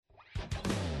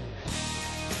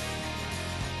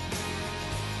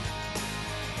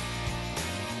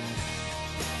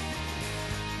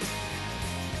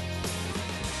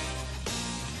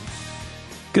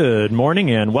Good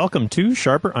morning and welcome to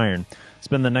Sharper Iron.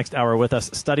 Spend the next hour with us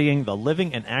studying the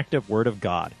living and active Word of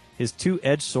God, His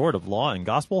two-edged sword of law and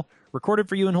gospel, recorded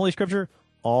for you in Holy Scripture,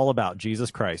 all about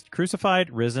Jesus Christ, crucified,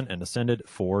 risen, and ascended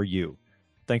for you.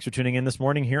 Thanks for tuning in this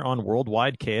morning here on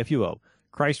Worldwide KFUO.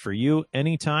 Christ for you,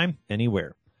 anytime,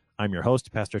 anywhere. I'm your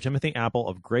host, Pastor Timothy Apple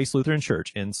of Grace Lutheran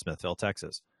Church in Smithville,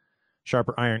 Texas.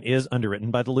 Sharper Iron is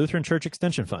underwritten by the Lutheran Church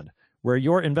Extension Fund, where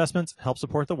your investments help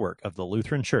support the work of the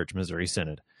Lutheran Church Missouri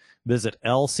Synod. Visit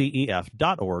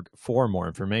lcef.org for more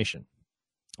information.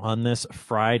 On this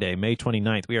Friday, May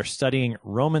 29th, we are studying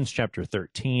Romans chapter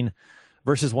 13,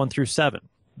 verses 1 through 7.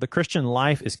 The Christian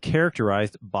life is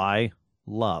characterized by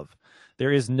love.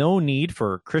 There is no need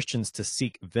for Christians to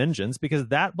seek vengeance because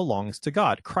that belongs to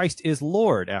God. Christ is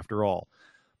Lord, after all.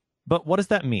 But what does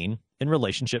that mean in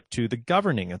relationship to the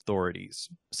governing authorities?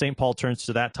 St. Paul turns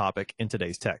to that topic in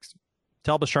today's text. To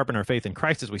help us sharpen our faith in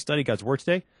Christ as we study God's Word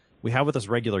today, we have with us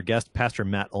regular guest, Pastor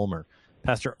Matt Ulmer.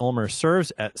 Pastor Ulmer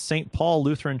serves at St. Paul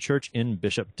Lutheran Church in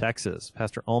Bishop, Texas.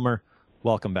 Pastor Ulmer,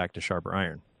 welcome back to Sharper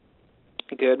Iron.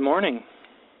 Good morning.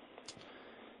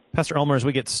 Pastor Ulmer, as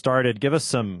we get started, give us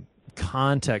some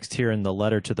context here in the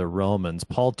letter to the Romans.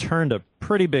 Paul turned a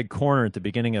pretty big corner at the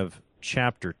beginning of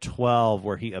chapter 12,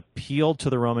 where he appealed to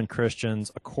the Roman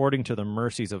Christians according to the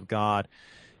mercies of God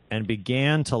and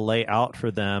began to lay out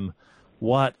for them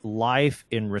what life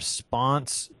in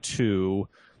response to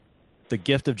the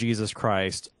gift of Jesus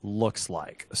Christ looks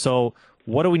like. So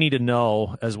what do we need to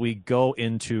know as we go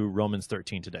into Romans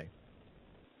 13 today?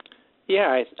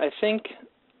 Yeah, I think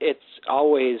it's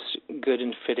always good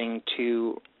and fitting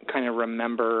to kind of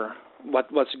remember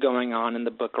what's going on in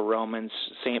the book of Romans,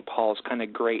 St. Paul's kind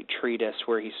of great treatise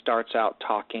where he starts out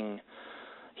talking.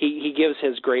 He gives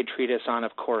his great treatise on,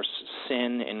 of course,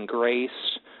 sin and grace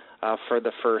for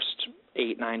the first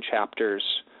 8-9 chapters.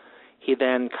 He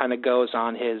then kind of goes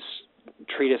on his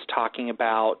treatise talking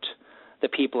about the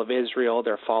people of Israel,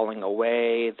 their falling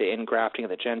away, the ingrafting of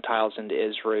the Gentiles into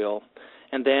Israel.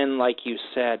 And then, like you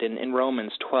said, in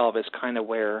Romans 12 is kind of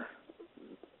where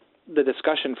the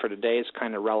discussion for today is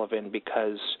kind of relevant,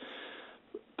 because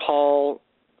Paul,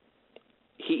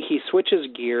 he switches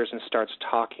gears and starts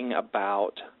talking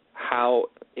about how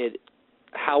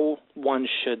one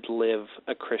should live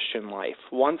a Christian life.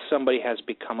 Once somebody has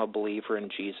become a believer in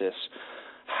Jesus,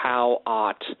 how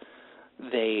ought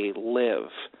they live?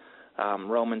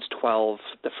 Romans 12,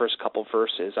 the first couple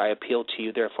verses, I appeal to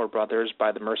you, therefore, brothers,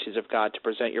 by the mercies of God, to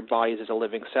present your bodies as a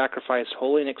living sacrifice,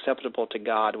 holy and acceptable to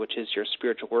God, which is your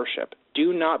spiritual worship.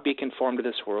 Do not be conformed to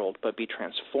this world, but be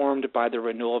transformed by the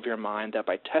renewal of your mind, that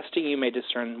by testing you may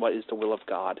discern what is the will of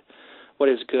God, what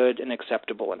is good and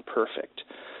acceptable and perfect.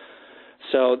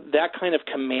 So that kind of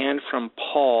command from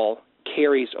Paul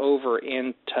carries over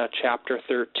into chapter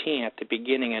 13 at the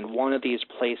beginning, and one of these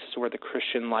places where the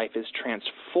Christian life is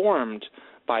transformed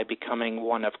by becoming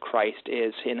one of Christ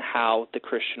is in how the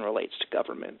Christian relates to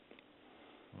government.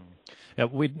 Yeah,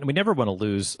 we never want to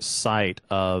lose sight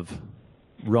of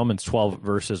Romans 12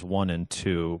 verses 1 and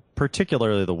 2,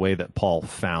 particularly the way that Paul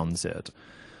founds it.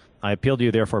 I appeal to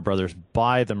you, therefore, brothers,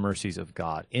 by the mercies of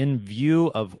God, in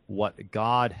view of what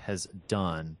God has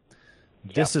done.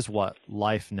 This is what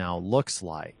life now looks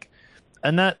like.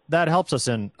 And that helps us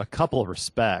in a couple of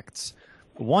respects.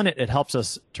 One, it helps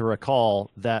us to recall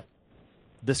that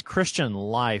this Christian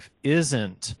life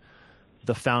isn't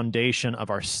the foundation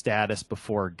of our status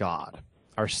before God.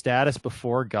 Our status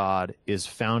before God is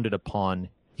founded upon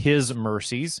His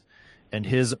mercies and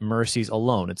His mercies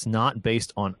alone. It's not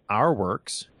based on our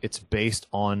works. It's based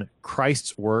on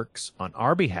Christ's works on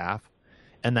our behalf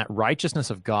and that righteousness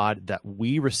of God that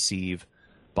we receive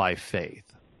by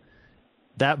faith.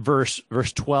 That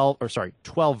 12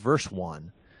 verse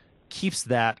 1 keeps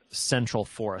that central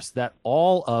for us, that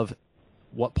all of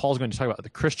what Paul's going to talk about, the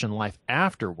Christian life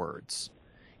afterwards,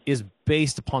 is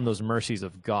based upon those mercies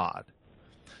of God.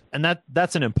 And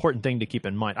that's an important thing to keep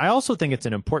in mind. I also think it's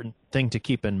an important thing to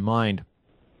keep in mind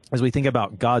as we think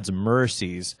about God's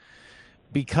mercies,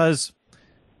 because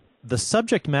the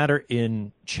subject matter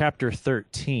in chapter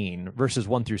 13, verses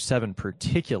 1 through 7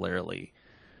 particularly,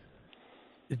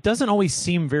 it doesn't always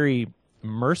seem very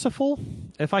merciful,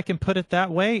 if I can put it that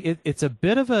way. It's a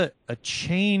bit of a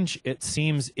change, it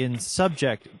seems, in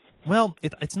subject. Well,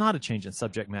 it's not a change in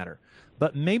subject matter,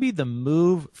 but maybe the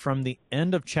move from the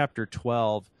end of chapter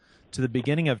 12 to the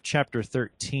beginning of chapter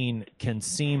 13 can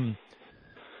seem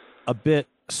a bit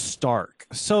stark.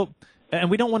 So, and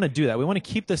we don't want to do that. We want to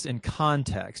keep this in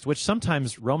context, which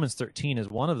sometimes Romans 13 is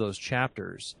one of those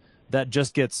chapters that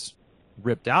just gets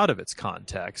ripped out of its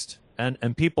context.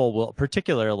 And people will,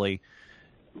 particularly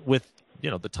with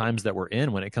the times that we're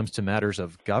in when it comes to matters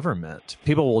of government.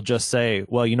 People will just say,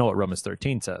 well, you know what Romans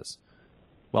 13 says.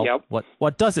 Well, Yep.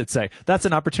 what does it say? That's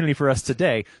an opportunity for us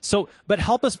today. So, but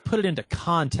help us put it into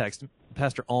context,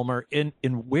 Pastor Ulmer, in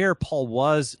where Paul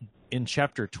was in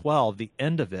chapter 12, the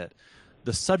end of it,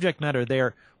 the subject matter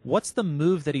there. What's the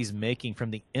move that he's making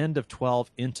from the end of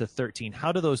 12 into 13?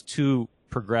 How do those two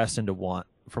progress into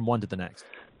from one to the next?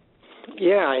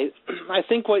 Yeah, I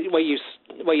think what you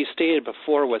stated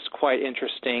before was quite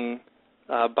interesting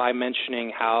by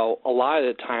mentioning how a lot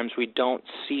of the times we don't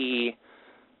see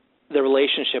the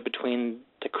relationship between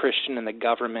the Christian and the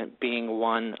government being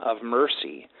one of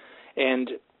mercy.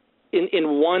 And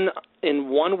in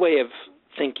one way of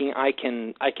thinking, I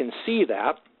can see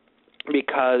that,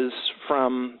 because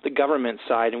from the government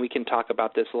side, and we can talk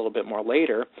about this a little bit more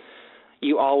later,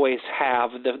 you always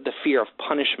have the fear of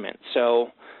punishment.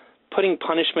 So putting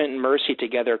punishment and mercy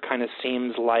together kind of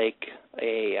seems like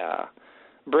a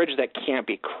bridge that can't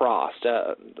be crossed,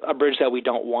 a bridge that we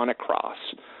don't want to cross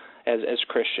as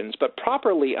Christians. But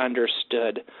properly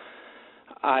understood,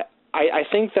 I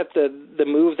think that the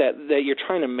move that you're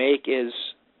trying to make is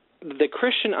the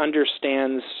Christian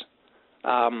understands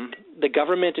the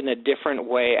government in a different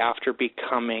way after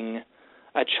becoming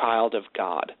a child of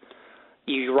God.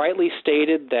 You rightly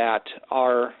stated that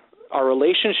our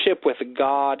relationship with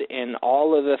God and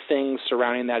all of the things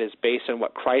surrounding that is based on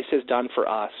what Christ has done for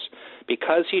us.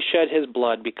 Because he shed his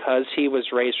blood, because he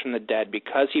was raised from the dead,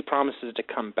 because he promises to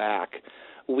come back,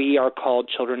 we are called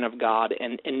children of God,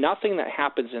 and nothing that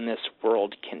happens in this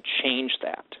world can change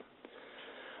that.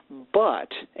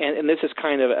 But, and this is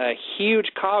kind of a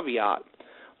huge caveat,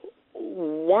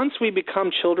 once we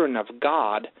become children of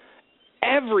God,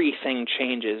 everything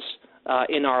changes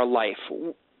in our life.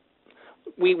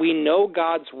 We know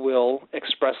God's will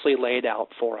expressly laid out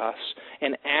for us,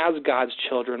 and as God's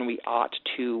children, we ought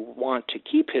to want to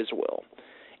keep his will.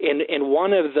 In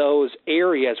one of those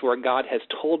areas where God has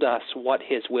told us what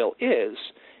his will is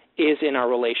in our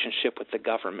relationship with the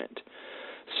government.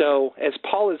 So as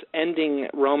Paul is ending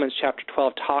Romans chapter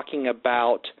 12 talking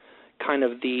about kind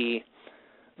of the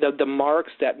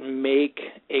marks that make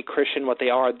a Christian what they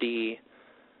are, the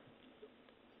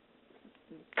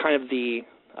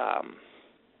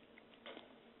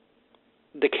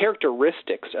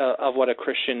characteristics of what a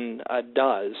Christian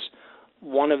does,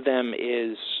 one of them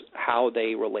is how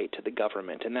they relate to the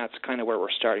government, and that's kind of where we're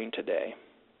starting today.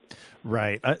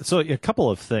 Right. So a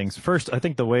couple of things. First, I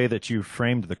think the way that you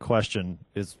framed the question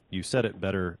is, you said it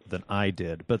better than I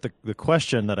did. But the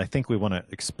question that I think we want to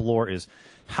explore is,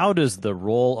 how does the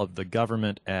role of the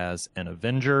government as an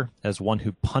avenger, as one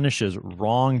who punishes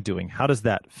wrongdoing, how does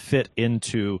that fit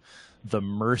into the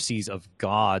mercies of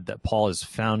God that Paul is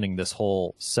founding this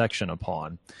whole section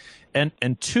upon?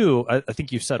 And two, I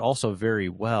think you said also very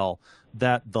well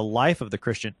that the life of the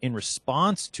Christian in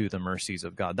response to the mercies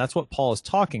of God, that's what Paul is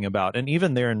talking about. And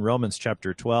even there in Romans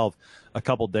chapter 12, a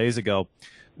couple days ago,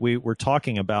 we were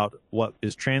talking about what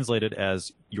is translated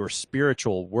as your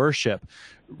spiritual worship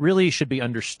really should be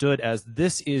understood as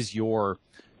this is your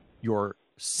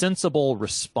sensible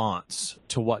response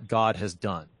to what God has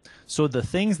done. So the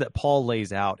things that Paul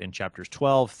lays out in chapters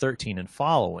 12, 13, and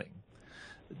following,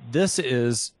 this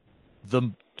is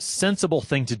the sensible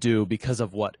thing to do because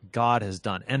of what God has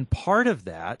done. And part of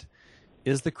that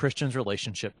is the Christian's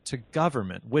relationship to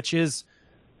government, which is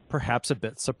perhaps a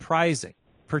bit surprising,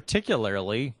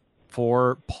 particularly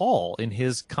for Paul in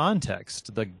his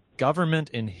context. The government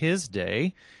in his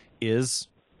day is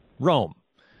Rome.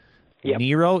 Yep.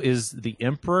 Nero is the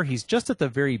emperor. He's just at the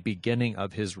very beginning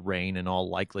of his reign in all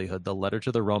likelihood. The letter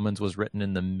to the Romans was written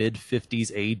in the mid-50s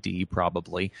AD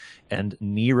probably, and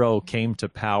Nero came to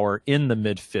power in the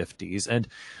mid-50s. And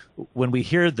when we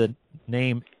hear the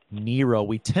name Nero,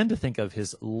 we tend to think of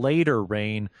his later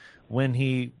reign when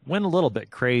he went a little bit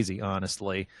crazy,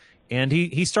 honestly, and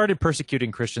he started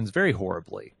persecuting Christians very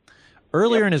horribly.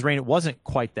 Earlier in his reign, it wasn't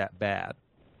quite that bad.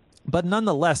 But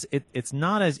nonetheless, it's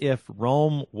not as if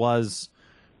Rome was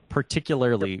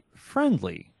particularly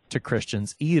friendly to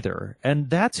Christians either.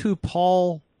 And that's who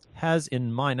Paul has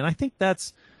in mind. And I think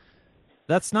that's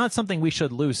not something we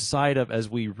should lose sight of as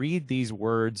we read these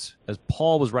words as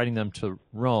Paul was writing them to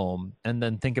Rome, and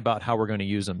then think about how we're going to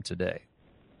use them today.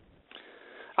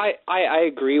 I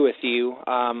agree with you.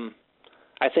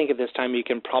 I think at this time you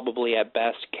can probably at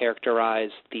best characterize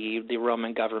the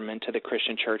Roman government to the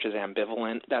Christian church as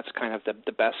ambivalent. That's kind of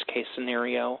the best case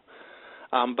scenario.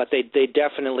 But they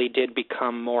definitely did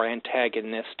become more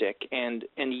antagonistic. And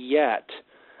yet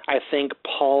I think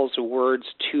Paul's words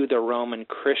to the Roman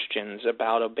Christians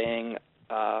about obeying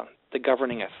the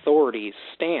governing authorities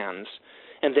stands,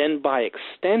 And then by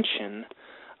extension,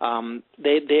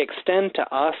 they extend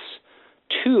to us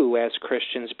too as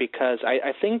Christians, because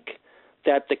I think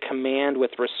that the command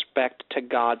with respect to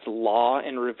God's law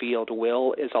and revealed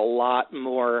will is a lot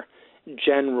more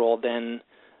general than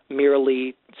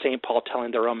merely St. Paul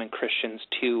telling the Roman Christians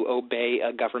to obey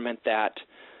a government that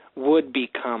would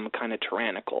become kind of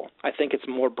tyrannical. I think it's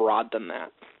more broad than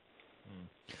that.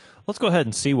 Let's go ahead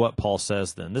and see what Paul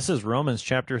says then. This is Romans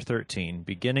chapter 13,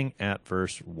 beginning at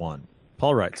verse 1.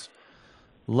 Paul writes,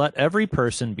 "Let every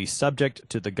person be subject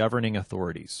to the governing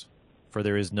authorities, for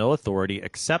there is no authority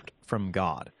except from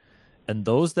God, and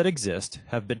those that exist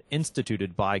have been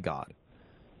instituted by God.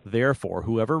 Therefore,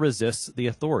 whoever resists the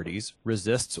authorities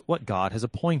resists what God has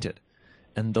appointed,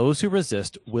 and those who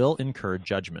resist will incur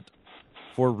judgment.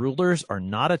 For rulers are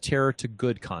not a terror to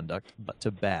good conduct, but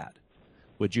to bad.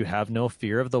 Would you have no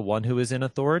fear of the one who is in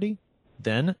authority?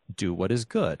 Then do what is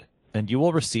good, and you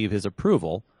will receive his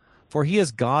approval, for he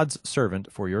is God's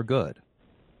servant for your good.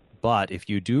 But if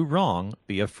you do wrong,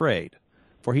 be afraid,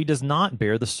 for he does not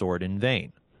bear the sword in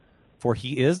vain. For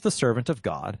he is the servant of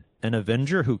God, an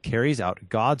avenger who carries out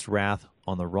God's wrath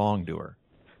on the wrongdoer.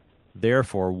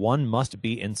 Therefore one must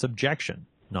be in subjection,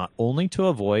 not only to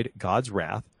avoid God's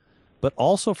wrath, but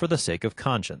also for the sake of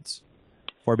conscience.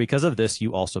 For because of this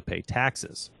you also pay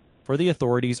taxes, for the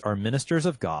authorities are ministers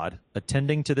of God,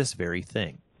 attending to this very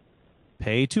thing.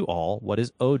 Pay to all what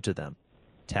is owed to them,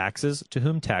 taxes to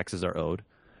whom taxes are owed,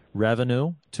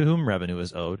 revenue to whom revenue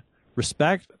is owed,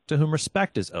 respect to whom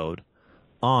respect is owed,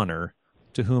 honor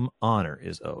to whom honor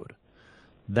is owed."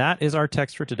 That is our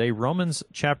text for today, Romans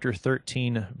chapter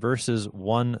 13, verses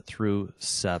 1 through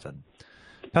 7.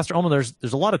 Pastor Ullman,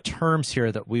 there's a lot of terms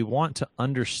here that we want to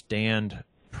understand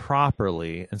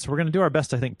properly, and so we're going to do our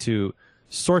best, I think, to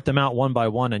sort them out one by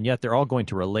one, and yet they're all going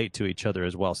to relate to each other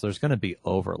as well, so there's going to be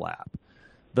overlap.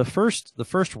 The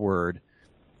first word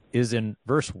is in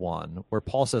verse 1, where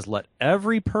Paul says, "Let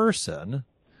every person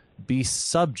be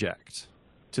subject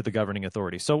to the governing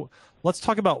authority." So let's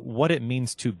talk about what it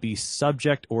means to be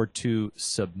subject or to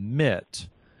submit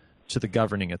to the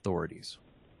governing authorities.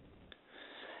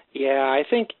 Yeah, I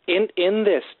think in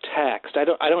this text, I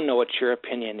don't know what your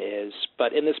opinion is,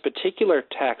 but in this particular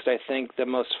text, I think the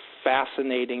most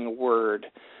fascinating word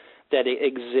that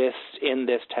exists in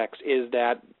this text is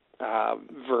that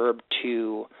verb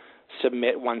to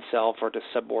submit oneself or to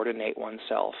subordinate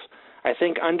oneself. I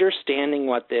think understanding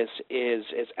what this is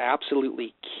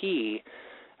absolutely key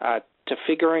to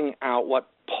figuring out what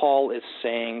Paul is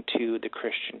saying to the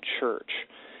Christian church.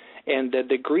 And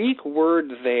the Greek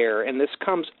word there, and this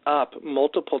comes up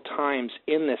multiple times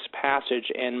in this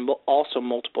passage and also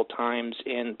multiple times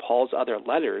in Paul's other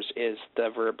letters, is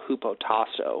the verb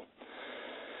hupotasso.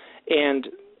 And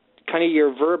kind of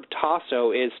your verb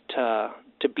tasso is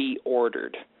to be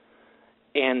ordered.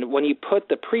 And when you put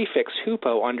the prefix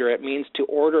hupo under it, means to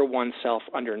order oneself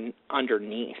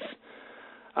underneath.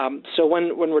 So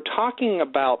when we're talking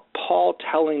about Paul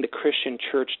telling the Christian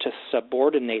church to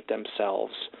subordinate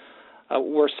themselves,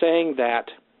 we're saying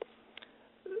that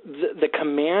the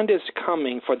command is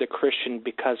coming for the Christian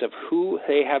because of who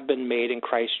they have been made in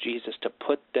Christ Jesus, to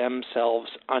put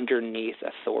themselves underneath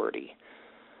authority.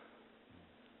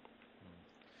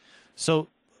 So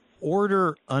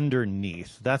order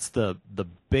underneath, that's the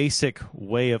basic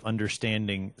way of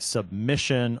understanding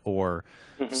submission or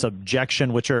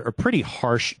subjection, which are pretty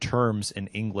harsh terms in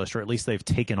English, or at least they've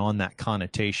taken on that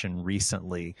connotation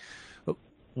recently.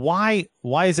 Why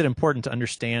is it important to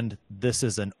understand this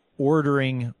as an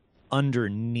ordering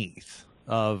underneath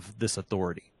of this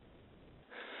authority?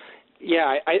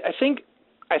 Yeah, I think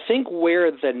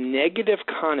where the negative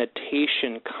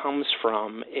connotation comes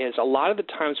from is a lot of the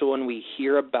times when we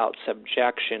hear about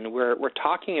subjection, we're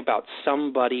talking about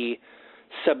somebody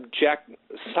subjecting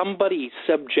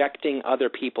other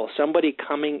people, somebody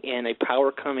coming in, a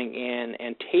power coming in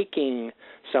and taking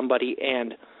somebody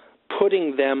and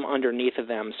putting them underneath of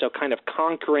them, so kind of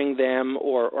conquering them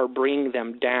or bringing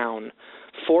them down,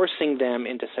 forcing them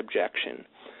into subjection.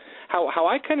 How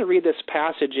I kind of read this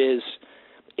passage is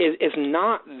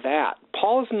not that.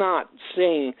 Paul's not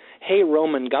saying, hey,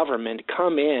 Roman government,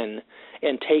 come in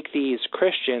and take these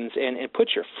Christians and put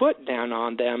your foot down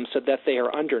on them so that they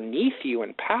are underneath you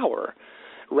in power.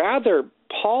 Rather,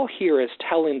 Paul here is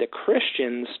telling the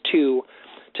Christians to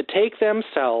take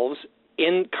themselves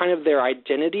in kind of their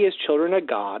identity as children of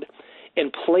God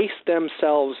and place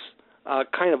themselves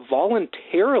kind of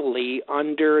voluntarily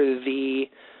under the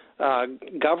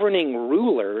governing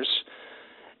rulers,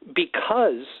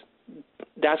 because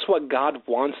that's what God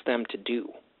wants them to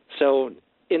do. So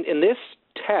in this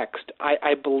text,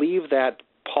 I believe that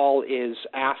Paul is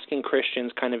asking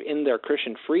Christians kind of in their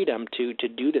Christian freedom to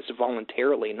do this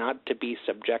voluntarily, not to be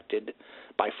subjected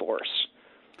by force.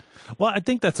 Well, I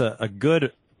think that's a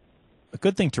good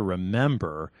thing to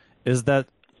remember, is that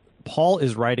Paul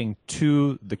is writing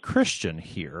to the Christian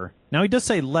here. Now, he does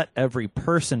say, let every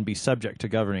person be subject to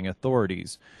governing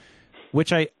authorities,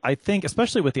 which I think,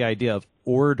 especially with the idea of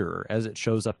order as it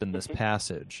shows up in this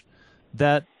passage,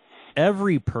 that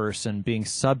every person being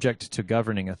subject to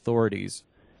governing authorities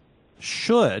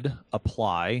should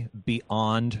apply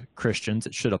beyond Christians.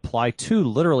 It should apply to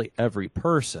literally every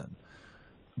person.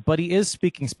 But he is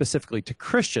speaking specifically to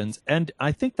Christians, and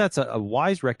I think that's a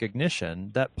wise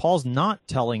recognition that Paul's not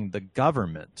telling the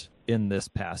government in this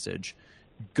passage,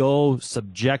 go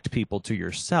subject people to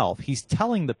yourself. He's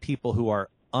telling the people who are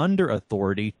under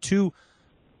authority to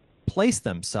place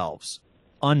themselves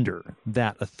under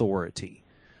that authority,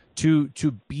 to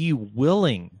be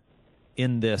willing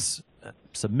in this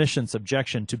submission,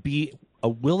 subjection, to be a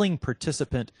willing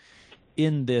participant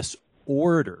in this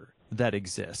order that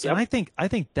exists. Yep. And I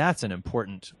think that's an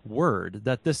important word,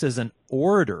 that this is an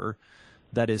order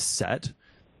that is set,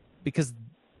 because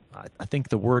I think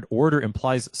the word order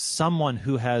implies someone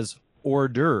who has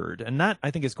ordered, and that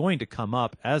I think is going to come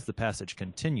up as the passage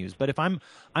continues. But if I'm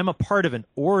a part of an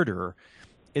order,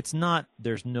 it's not,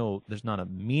 there's not a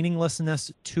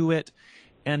meaninglessness to it,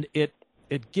 and it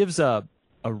gives a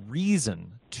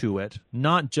reason to it,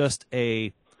 not just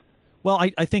I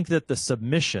think that the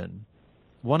submission,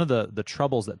 one of the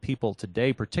troubles that people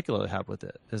today particularly have with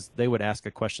it is they would ask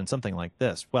a question something like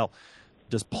this: well,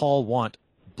 does Paul want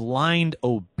blind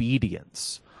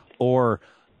obedience or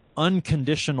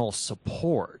unconditional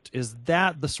support? Is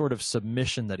that the sort of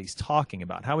submission that he's talking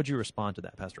about? How would you respond to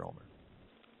that, Pastor Ulmer?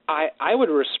 I would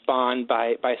respond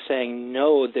by saying,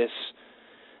 no, this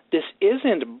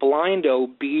isn't blind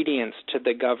obedience to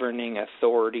the governing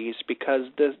authorities, because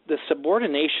the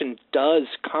subordination does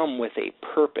come with a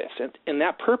purpose, and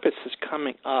that purpose is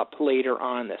coming up later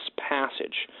on in this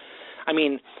passage. I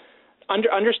mean,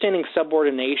 understanding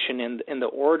subordination in the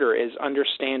order is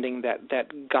understanding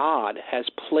that God has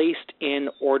placed in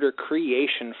order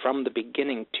creation from the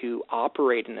beginning to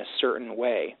operate in a certain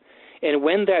way. And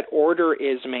when that order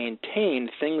is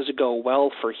maintained, things go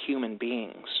well for human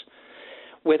beings.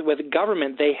 With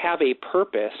government, they have a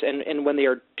purpose, and when they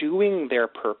are doing their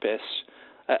purpose,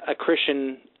 a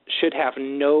Christian should have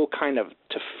no kind of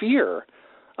to fear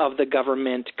of the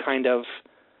government kind of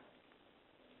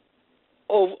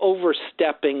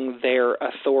overstepping their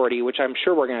authority, which I'm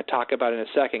sure we're going to talk about in a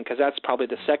second, because that's probably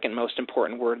the second most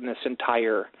important word in this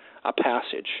entire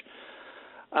passage.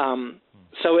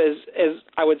 So as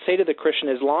I would say to the Christian,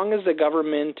 as long as the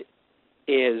government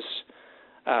is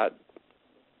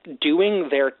doing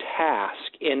their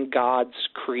task in God's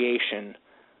creation,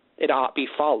 it ought be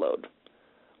followed.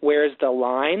 Where's the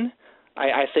line?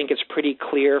 I think it's pretty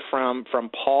clear from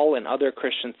Paul and other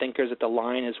Christian thinkers that the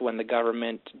line is when the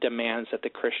government demands that the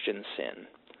Christian sin.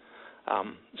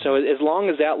 So as long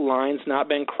as that line's not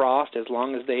been crossed, as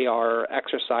long as they are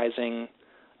exercising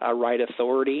right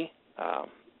authority,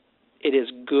 it is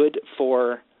good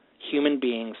for human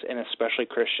beings, and especially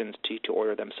Christians, to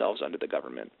order themselves under the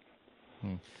government.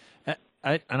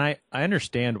 I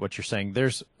understand what you're saying.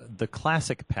 There's the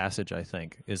classic passage, I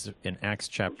think, is in Acts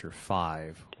chapter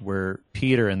 5, where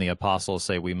Peter and the apostles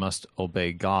say we must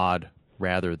obey God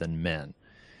rather than men.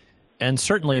 And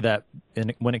certainly that,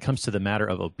 when it comes to the matter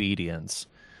of obedience,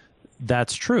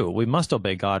 that's true. We must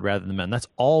obey God rather than men. That's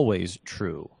always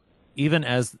true. Even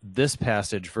as this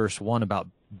passage, verse 1, about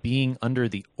being under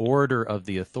the order of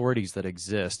the authorities that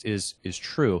exist is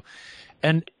true.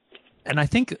 And I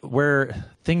think where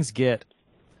things get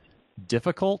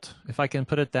difficult, if I can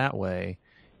put it that way,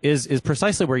 is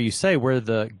precisely where you say, where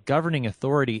the governing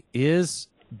authority is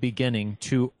beginning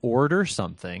to order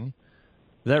something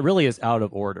that really is out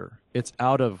of order. It's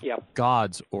out of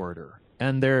God's order.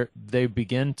 And they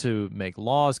begin to make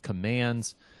laws,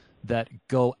 commands that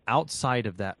go outside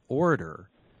of that order.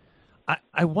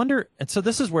 I wonder, and so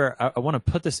this is where I want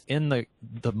to put this in the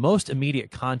most immediate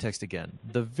context again.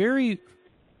 The very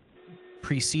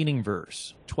preceding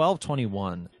verse,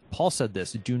 12:21, Paul said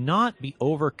this: do not be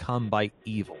overcome by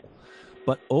evil,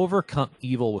 but overcome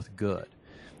evil with good.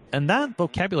 And that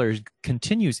vocabulary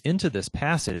continues into this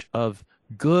passage of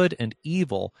good and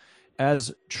evil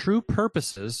as true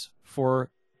purposes for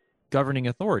governing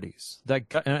authorities.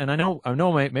 And I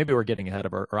know maybe we're getting ahead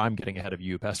of or I'm getting ahead of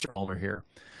you, Pastor Ulmer, here.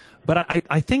 But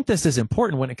I think this is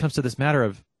important when it comes to this matter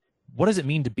of what does it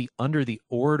mean to be under the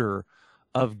order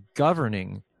of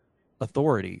governing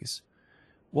authorities.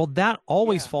 Well, that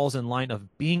always falls in line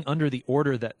of being under the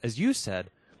order that, as you said,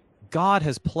 God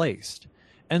has placed.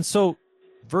 And so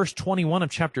verse 21 of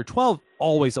chapter 12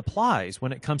 always applies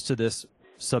when it comes to this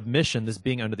submission, this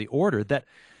being under the order, that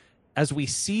as we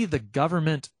see the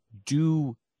government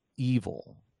do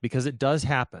evil, because it does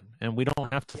happen, and we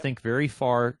don't have to think very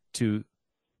far to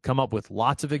come up with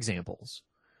lots of examples.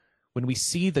 When we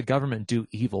see the government do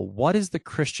evil, what is the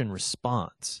Christian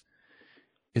response?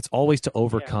 It's always to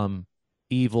overcome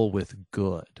evil with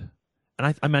good.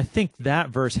 And I think that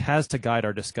verse has to guide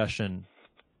our discussion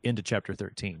into chapter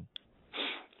 13.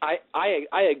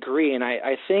 I agree, and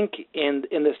I think in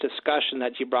this discussion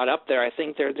that you brought up there, I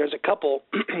think there's a couple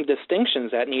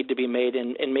distinctions that need to be made,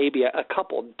 and maybe a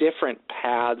couple different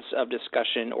paths of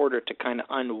discussion in order to kind of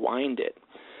unwind it.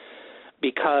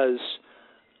 Because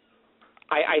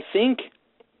I think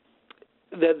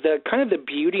the kind of the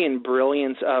beauty and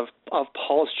brilliance of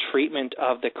Paul's treatment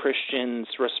of the Christian's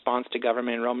response to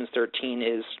government in Romans 13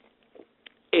 is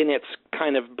in its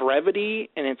kind of brevity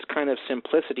and its kind of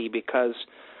simplicity, because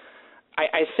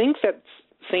I think that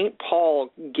St. Paul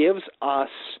gives us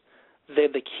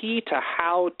the key to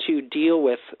how to deal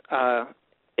with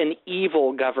an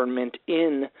evil government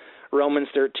in Romans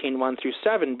 13, 1 through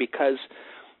 7, because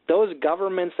those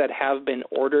governments that have been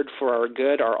ordered for our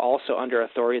good are also under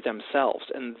authority themselves,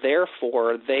 and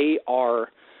therefore they are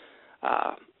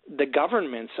the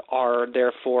governments are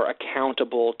therefore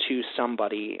accountable to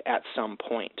somebody at some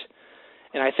point.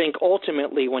 And I think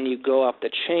ultimately when you go up the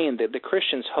chain, the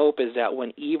Christian's hope is that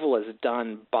when evil is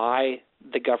done by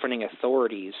the governing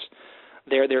authorities,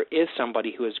 there is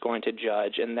somebody who is going to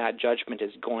judge, and that judgment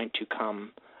is going to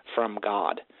come from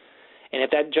God. And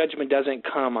if that judgment doesn't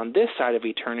come on this side of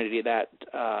eternity, that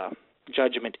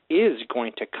judgment is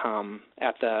going to come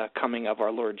at the coming of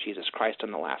our Lord Jesus Christ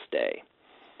on the last day.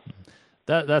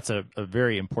 That's a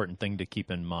very important thing to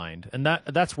keep in mind. And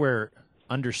that's where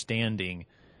understanding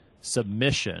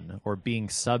submission or being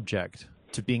subject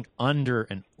to being under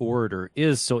an order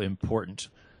is so important,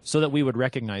 so that we would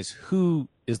recognize who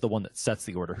is the one that sets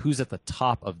the order, who's at the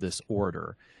top of this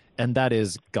order, and that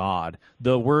is God.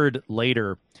 The word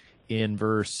later in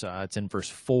it's in verse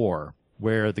 4,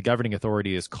 where the governing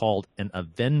authority is called an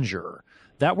avenger.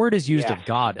 That word is used of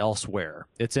God elsewhere.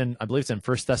 I believe it's in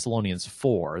 1 Thessalonians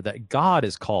 4, that God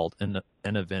is called an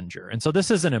avenger. And so this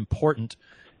is an important,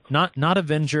 not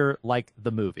avenger like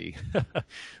the movie,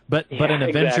 but an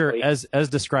avenger as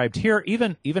described here,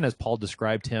 even as Paul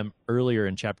described him earlier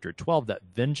in chapter 12, that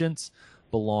vengeance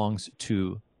belongs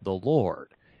to the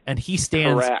Lord. And he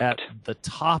stands at the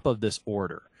top of this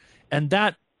order. And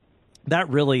that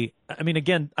really, I mean,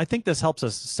 again, I think this helps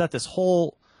us set this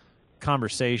whole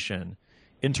conversation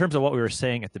in terms of what we were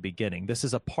saying at the beginning. This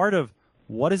is a part of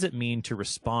what does it mean to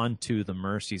respond to the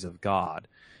mercies of God.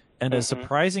 And as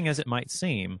surprising as it might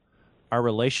seem, our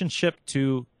relationship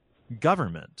to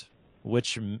government,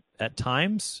 which at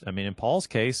times, I mean, in Paul's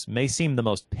case, may seem the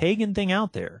most pagan thing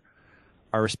out there,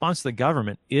 our response to the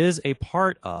government is a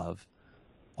part of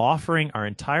offering our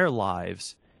entire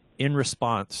lives in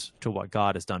response to what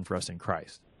God has done for us in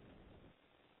Christ.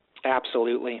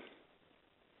 Absolutely.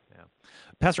 Yeah.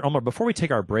 Pastor Omar, before we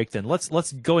take our break then,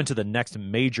 let's go into the next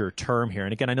major term here.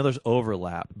 And again, I know there's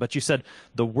overlap, but you said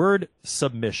the word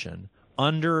submission,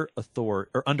 under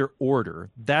authority or under order,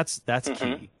 that's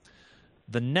key.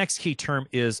 The next key term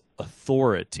is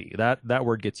authority. That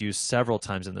word gets used several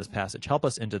times in this passage. Help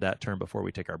us into that term before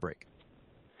we take our break.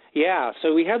 Yeah,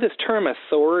 so we have this term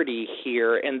authority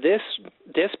here, and this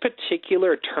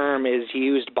particular term is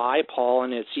used by Paul,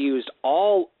 and it's used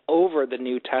all over the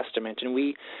New Testament, and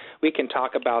we can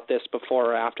talk about this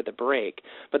before or after the break.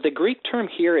 But the Greek term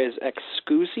here is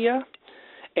exousia,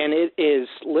 and it is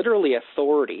literally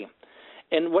authority.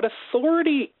 And what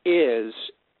authority is,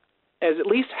 as at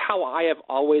least how I have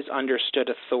always understood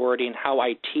authority and how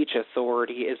I teach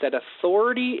authority, is that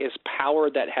authority is power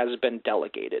that has been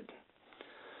delegated.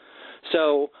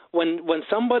 So when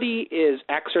somebody is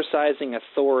exercising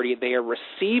authority, they are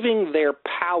receiving their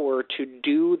power to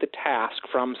do the task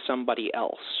from somebody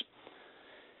else.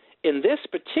 In this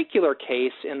particular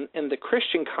case, in the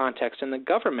Christian context, in the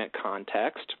government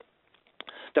context,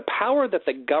 the power that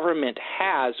the government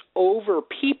has over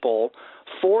people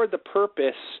for the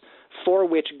purpose for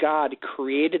which God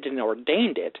created and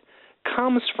ordained it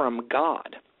comes from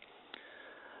God.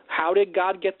 How did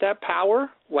God get that power?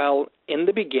 Well, in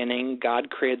the beginning, God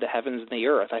created the heavens and the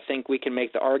earth. I think we can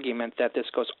make the argument that this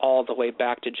goes all the way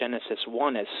back to Genesis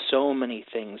 1, as so many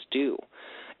things do.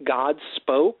 God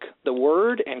spoke the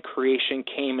word, and creation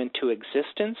came into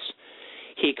existence.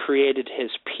 He created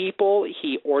his people.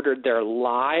 He ordered their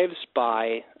lives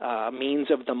by means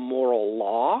of the moral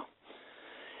law.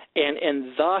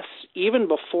 And thus, even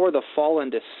before the fall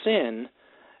into sin,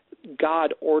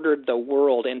 God ordered the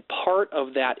world, and part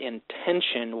of that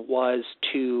intention was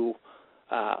to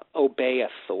obey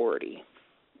authority.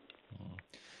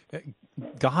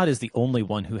 God is the only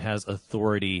one who has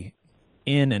authority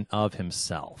in and of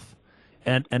himself.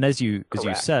 And as you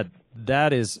said,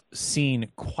 that is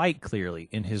seen quite clearly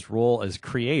in his role as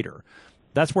creator.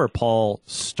 That's where Paul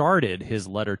started his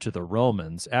letter to the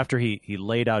Romans after he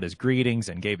laid out his greetings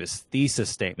and gave his thesis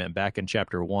statement back in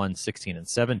chapter 1, 16 and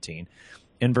 17.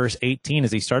 In verse 18,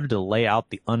 as he started to lay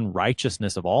out the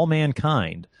unrighteousness of all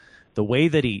mankind, the way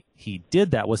that he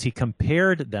did that was he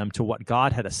compared them to what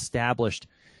God had established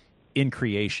in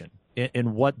creation,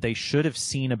 in what they should have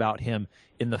seen about him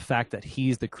in the fact that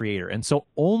he's the creator. And so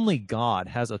only God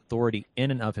has authority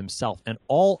in and of himself, and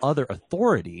all other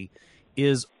authority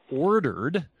is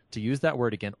ordered, to use that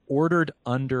word again, ordered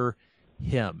under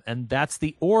him. And that's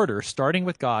the order, starting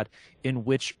with God, in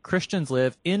which Christians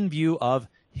live in view of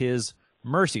his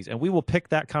mercies. And we will pick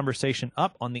that conversation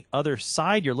up on the other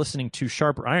side. You're listening to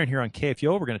Sharper Iron here on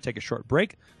KFUO. We're going to take a short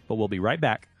break, but we'll be right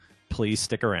back. Please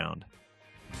stick around.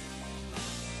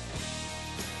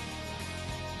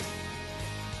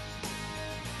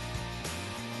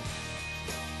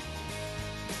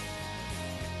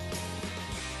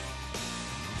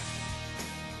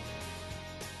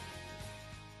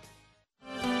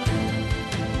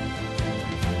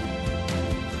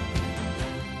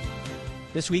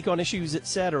 This week on Issues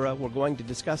Etc., we're going to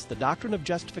discuss the doctrine of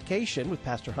justification with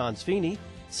Pastor Hans Feeney,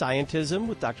 scientism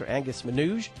with Dr. Angus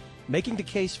Manouge, making the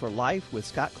case for life with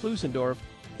Scott Klusendorf,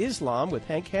 Islam with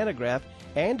Hank Hanegraaff,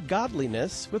 and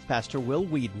godliness with Pastor Will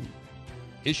Whedon.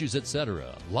 Issues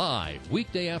Etc., live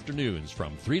weekday afternoons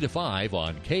from 3 to 5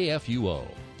 on KFUO.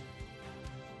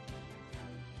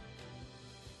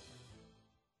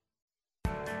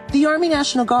 The Army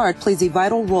National Guard plays a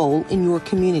vital role in your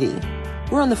community.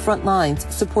 We're on the front lines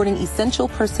supporting essential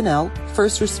personnel,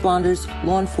 first responders,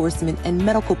 law enforcement, and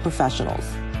medical professionals,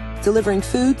 delivering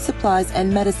food, supplies,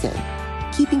 and medicine,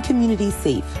 keeping communities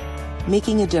safe,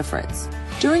 making a difference.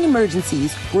 During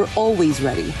emergencies, we're always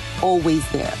ready, always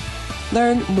there.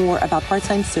 Learn more about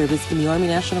part-time service in the Army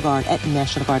National Guard at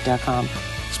NationalGuard.com.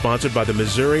 Sponsored by the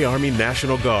Missouri Army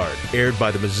National Guard. Aired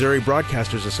by the Missouri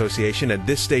Broadcasters Association at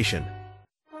this station.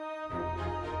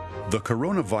 The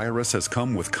coronavirus has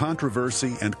come with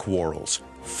controversy and quarrels.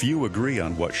 Few agree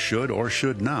on what should or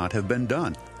should not have been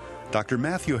done. Dr.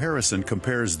 Matthew Harrison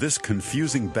compares this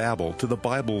confusing babble to the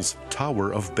Bible's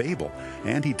Tower of Babel,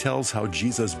 and he tells how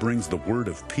Jesus brings the word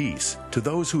of peace to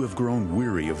those who have grown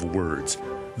weary of words.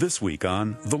 This week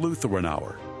on The Lutheran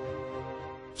Hour.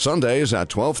 Sundays at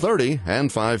 12:30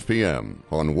 and 5 p.m.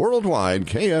 on Worldwide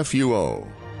KFUO.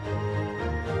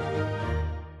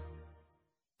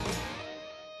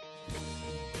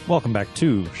 Welcome back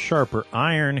to Sharper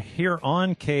Iron here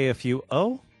on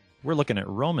KFUO. We're looking at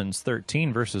Romans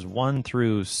 13, verses 1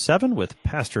 through 7 with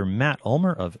Pastor Matt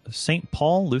Ulmer of St.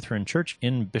 Paul Lutheran Church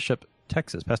in Bishop,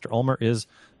 Texas. Pastor Ulmer is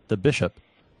the Bishop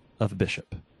of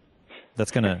Bishop.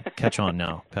 That's going to catch on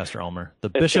now, Pastor Ulmer. The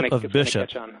Bishop of Bishop.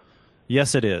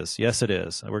 Yes, it is. Yes, it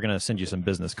is. We're going to send you some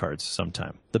business cards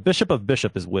sometime. The Bishop of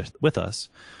Bishop is with us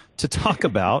to talk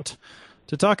about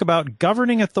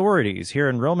governing authorities here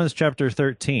in Romans chapter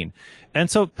 13. And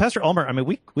so, Pastor Ulmer, I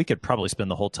mean, we could probably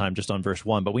spend the whole time just on verse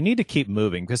 1, but we need to keep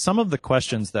moving because some of the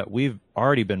questions that we've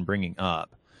already been bringing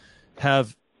up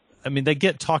they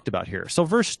get talked about here. So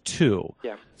verse 2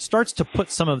 starts to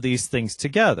put some of these things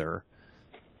together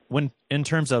when in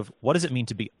terms of what does it mean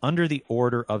to be under the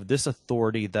order of this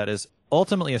authority that is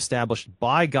ultimately established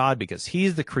by God because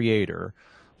he's the creator.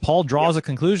 Paul draws a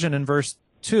conclusion in verse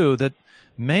 2 that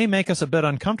may make us a bit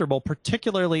uncomfortable,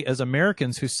 particularly as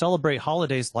Americans who celebrate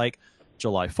holidays like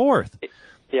July 4th.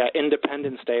 Yeah,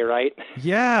 Independence Day, right?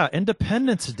 Yeah,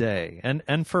 Independence Day.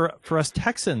 And for us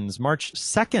Texans, March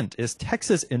 2nd is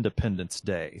Texas Independence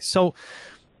Day. So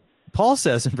Paul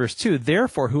says in verse 2,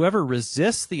 therefore, whoever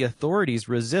resists the authorities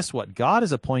resists what God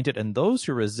has appointed, and those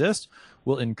who resist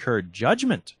will incur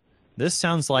judgment. This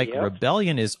sounds like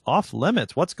rebellion is off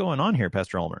limits. What's going on here,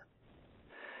 Pastor Ulmer?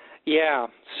 Yeah,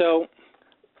 so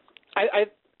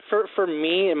for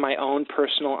me, in my own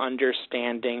personal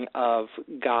understanding of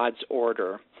God's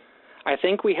order, I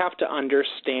think we have to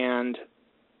understand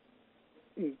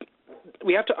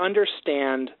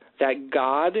that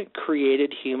God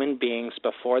created human beings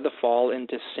before the fall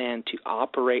into sin to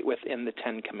operate within the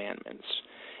Ten Commandments.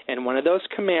 And one of those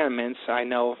commandments, I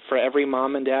know for every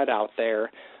mom and dad out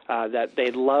there that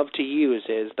they love to use,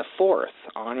 is the fourth: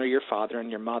 honor your father and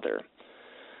your mother.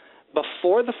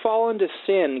 before the fall into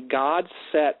sin, God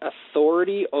set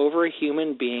authority over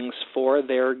human beings for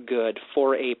their good,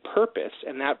 for a purpose,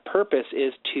 and that purpose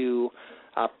is to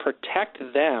protect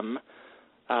them,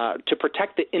 to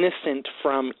protect the innocent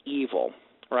from evil,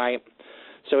 right?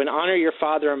 So in honor your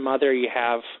father and mother,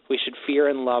 we should fear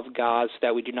and love God so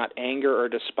that we do not anger or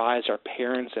despise our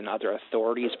parents and other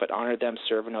authorities, but honor them,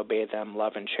 serve and obey them,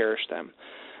 love and cherish them.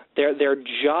 Their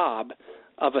job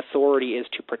of authority is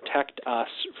to protect us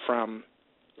from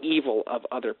evil of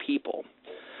other people.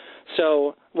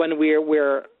 So when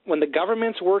the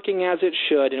government's working as it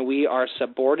should and we are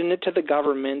subordinate to the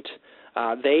government,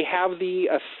 they have the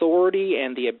authority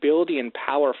and the ability and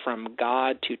power from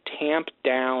God to tamp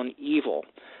down evil.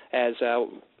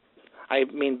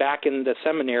 Back in the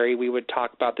seminary, we would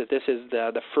talk about that this is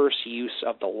the first use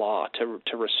of the law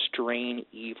to restrain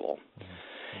evil.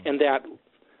 And that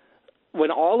when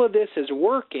all of this is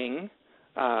working,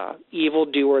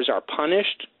 evildoers are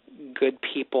punished, good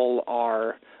people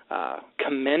are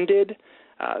commended,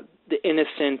 the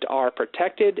innocent are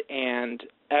protected, and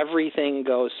everything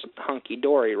goes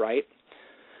hunky-dory, right?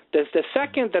 The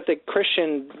second that the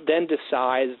Christian then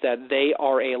decides that they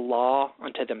are a law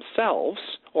unto themselves,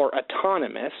 or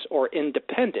autonomous, or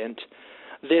independent,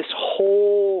 this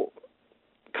whole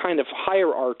kind of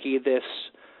hierarchy, this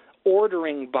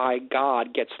ordering by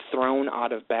God gets thrown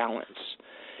out of balance.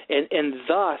 And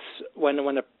thus, when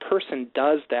a person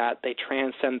does that, they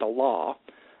transcend the law.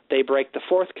 They break the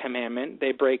fourth commandment,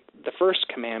 they break the first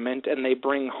commandment, and they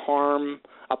bring harm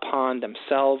upon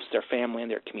themselves, their family, and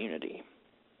their community.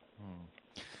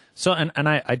 So, and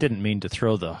I didn't mean to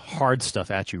throw the hard stuff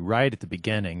at you right at the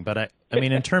beginning, but I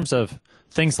mean, in terms of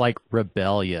things like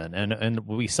rebellion, and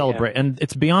we celebrate, and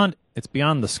it's beyond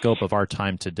the scope of our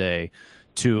time today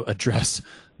to address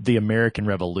the American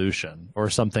Revolution or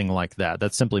something like that.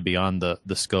 That's simply beyond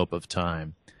the scope of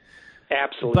time.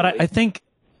 Absolutely. But I think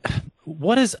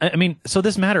so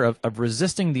this matter of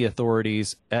resisting the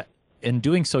authorities, in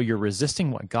doing so, you're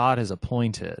resisting what God has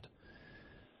appointed.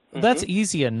 Mm-hmm. That's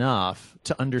easy enough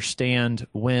to understand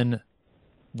when,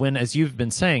 as you've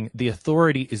been saying, the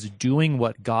authority is doing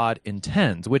what God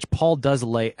intends, which Paul does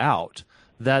lay out.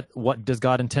 That what does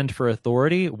God intend for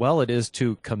authority? Well, it is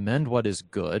to commend what is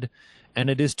good, and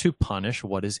it is to punish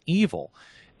what is evil.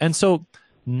 And so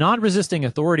not resisting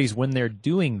authorities when they're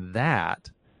doing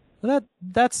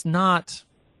that's not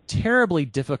terribly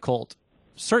difficult,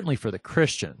 certainly for the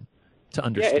Christian, to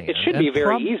understand. Yeah, it should be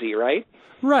very easy, right?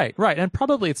 Right. And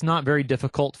probably it's not very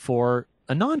difficult for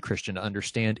a non-Christian to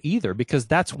understand either, because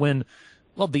that's when,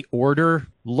 the order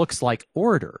looks like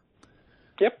order.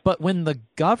 Yep. But when the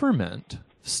government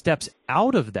steps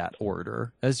out of that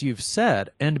order, as you've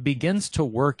said, and begins to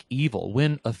work evil,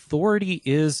 when authority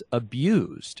is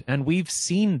abused, and we've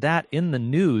seen that in the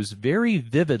news very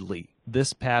vividly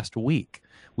this past week.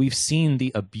 We've seen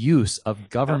the abuse of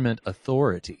government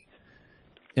authority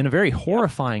in a very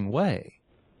horrifying way.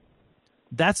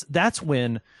 That's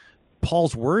when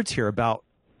Paul's words here about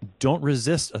don't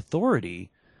resist authority,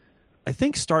 I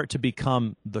think, start to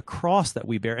become the cross that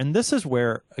we bear. And this is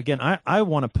where, again, I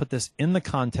want to put this in the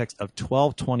context of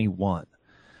 12:21,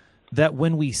 that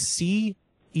when we see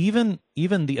even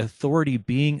the authority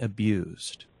being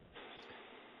abused,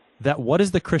 that what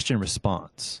is the Christian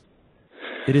response?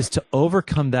 It is to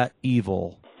overcome that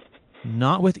evil,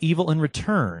 not with evil in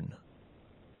return,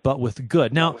 but with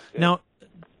good. Now,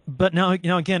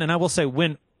 again, and I will say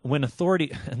when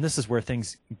authority, and this is where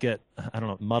things get, I don't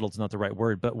know, muddled's not the right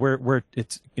word, but where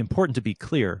it's important to be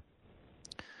clear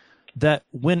that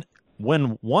when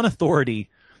one authority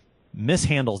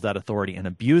mishandles that authority and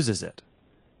abuses it,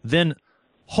 then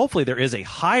hopefully there is a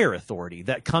higher authority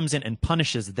that comes in and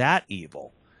punishes that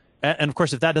evil. And of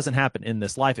course, if that doesn't happen in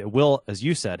this life, it will, as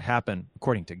you said, happen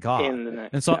according to God.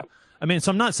 And so,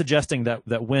 so I'm not suggesting that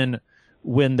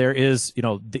when there is,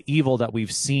 the evil that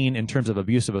we've seen in terms of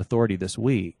abuse of authority this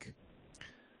week,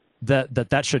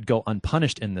 that should go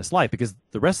unpunished in this life, because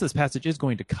the rest of this passage is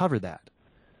going to cover that.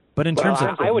 But in terms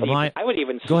of I would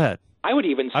even go ahead. I would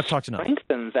even I've talked enough.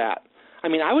 Strengthen that.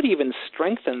 I would even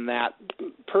strengthen that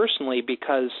personally,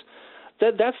 because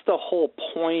that's the whole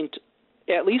point.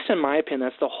 At least in my opinion,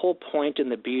 that's the whole point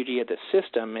and the beauty of the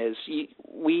system is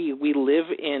we live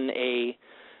in a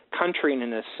country and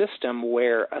in a system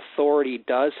where authority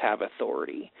does have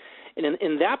authority. And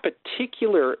in that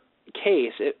particular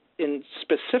case, in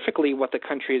specifically what the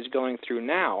country is going through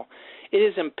now, it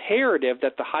is imperative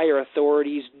that the higher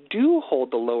authorities do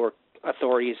hold the lower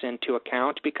authorities into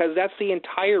account, because that's the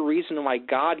entire reason why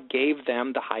God gave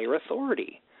them the higher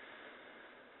authority.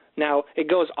 Now, it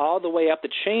goes all the way up the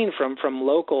chain from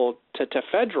local to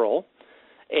federal,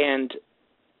 and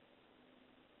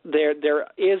there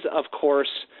is, of course,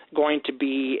 going to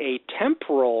be a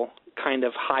temporal kind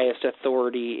of highest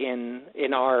authority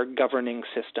in our governing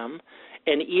system,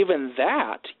 and even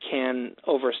that can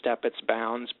overstep its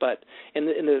bounds. But in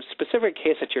the specific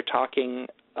case that you're talking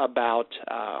about,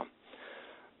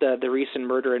 the recent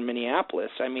murder in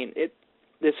Minneapolis, I mean,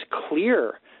 it's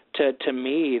clear to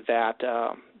me that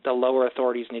the lower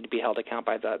authorities need to be held account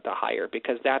by the higher,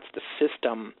 because that's the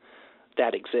system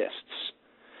that exists.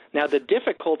 Now, the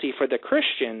difficulty for the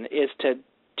Christian is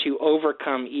to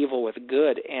overcome evil with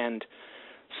good and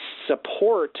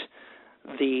support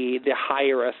the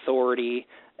higher authority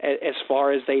as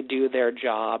far as they do their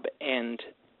job, and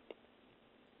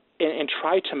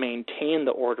try to maintain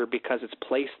the order because it's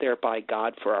placed there by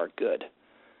God for our good.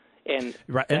 And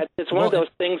right. It's one of those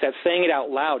things that saying it out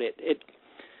loud,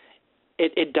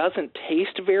 it doesn't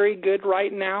taste very good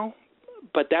right now,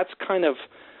 but that's kind of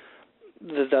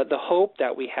the hope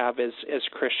that we have as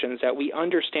Christians, that we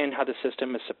understand how the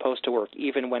system is supposed to work,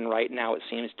 even when right now it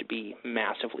seems to be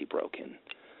massively broken.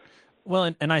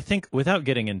 Well, and I think, without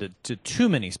getting into too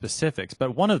many specifics,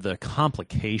 but one of the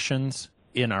complications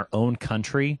in our own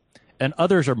country, and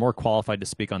others are more qualified to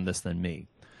speak on this than me,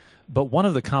 but one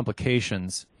of the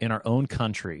complications in our own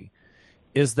country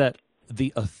is that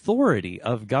the authority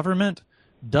of government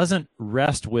doesn't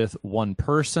rest with one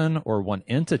person or one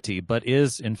entity, but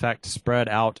is, in fact, spread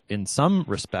out in some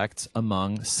respects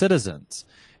among citizens.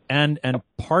 And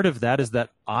part of that is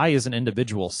that I, as an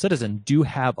individual citizen, do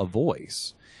have a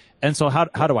voice. And so how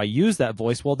do I use that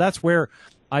voice? Well, that's where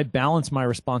I balance my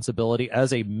responsibility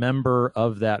as a member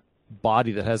of that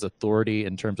body that has authority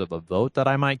in terms of a vote that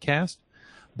I might cast,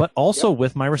 but also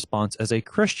with my response as a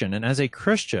Christian. And as a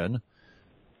Christian,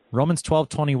 Romans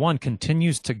 12:21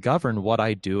 continues to govern what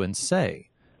I do and say,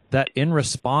 that in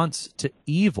response to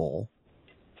evil,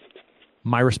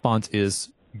 my response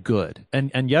is good.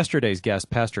 And yesterday's guest,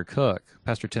 Pastor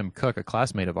Tim Cook, a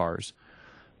classmate of ours,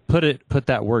 put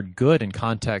that word good in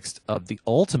context of the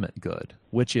ultimate good,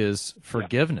 which is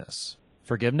forgiveness.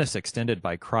 Forgiveness extended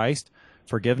by Christ,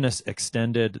 forgiveness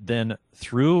extended then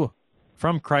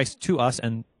from Christ to us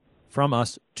and from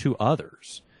us to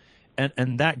others.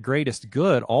 And that greatest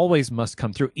good always must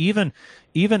come through, even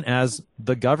as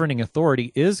the governing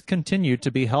authority is continued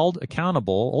to be held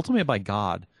accountable, ultimately by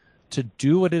God, to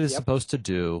do what it is supposed to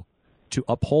do, to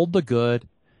uphold the good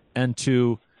and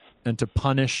to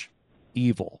punish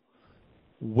evil.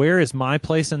 Where is my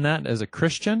place in that as a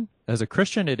Christian? As a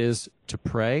Christian, it is to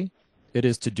pray. It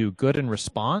is to do good in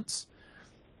response.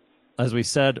 As we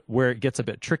said, where it gets a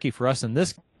bit tricky for us in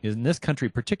this country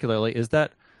particularly is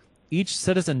that each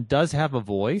citizen does have a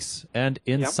voice and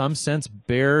in some sense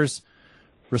bears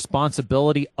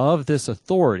responsibility of this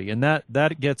authority. And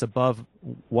that gets above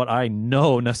what I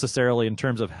know necessarily in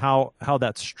terms of how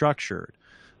that's structured.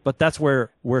 But that's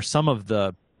where some of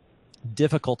the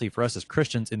difficulty for us as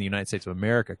Christians in the United States of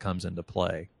America comes into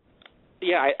play.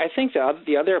 Yeah, I think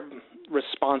the other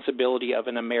responsibility of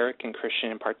an American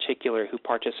Christian in particular who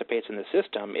participates in the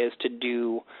system is to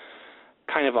do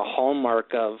kind of a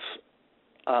hallmark of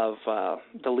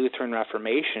the Lutheran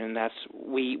Reformation. That's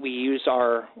we use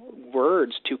our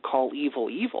words to call evil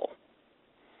evil.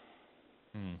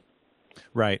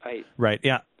 Right. Right.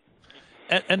 Yeah.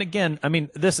 And again, I mean,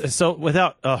 this is so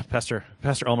without Pastor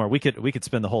Ulmer, we could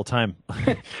spend the whole time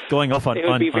going off on it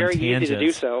would be very tangents. easy to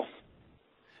do so.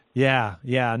 Yeah.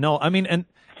 No, I mean,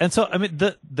 and so I mean,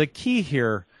 the key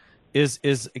here is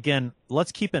again,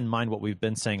 let's keep in mind what we've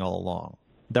been saying all along,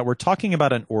 that we're talking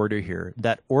about an order here.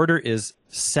 That order is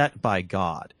set by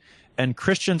God, and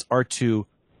Christians are to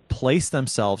place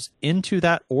themselves into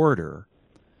that order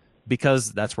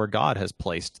because that's where God has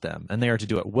placed them, and they are to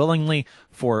do it willingly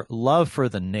for love for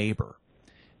the neighbor.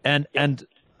 And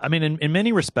I mean, in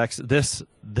many respects, this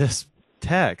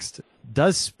text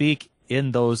does speak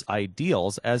in those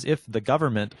ideals as if the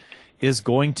government is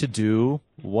going to do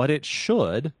what it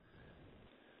should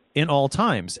in all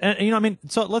times. And I mean,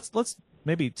 so let's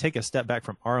maybe take a step back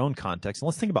from our own context and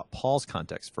let's think about Paul's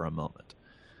context for a moment.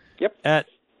 Yep.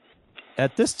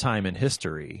 At this time in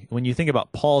history, when you think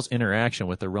about Paul's interaction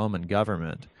with the Roman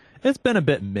government, it's been a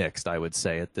bit mixed, I would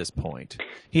say, at this point.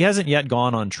 He hasn't yet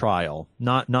gone on trial,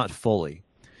 not fully.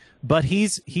 But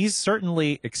he's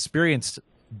certainly experienced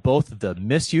both the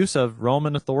misuse of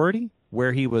Roman authority,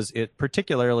 where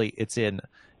particularly it's in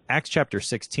Acts chapter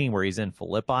 16, where he's in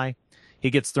Philippi.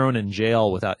 He gets thrown in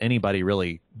jail without anybody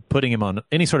really putting him on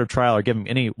any sort of trial or giving him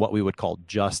any what we would call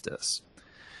justice.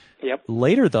 Yep.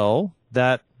 Later, though,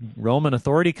 that Roman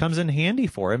authority comes in handy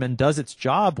for him and does its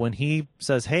job when he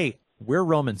says, hey, we're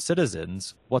Roman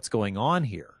citizens. What's going on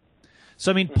here?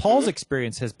 So I mean, Paul's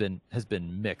experience has been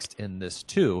mixed in this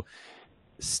too.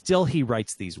 Still, he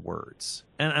writes these words,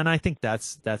 and I think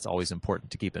that's always important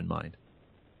to keep in mind.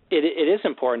 It is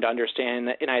important to understand,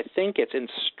 and I think it's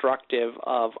instructive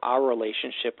of our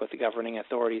relationship with the governing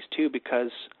authorities too, because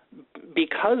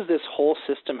this whole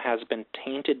system has been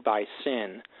tainted by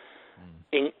sin,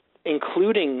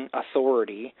 including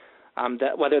authority.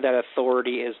 That whether that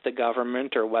authority is the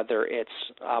government or whether it's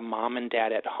mom and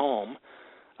dad at home,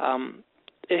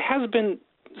 it has been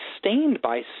stained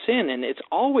by sin, and it's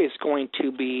always going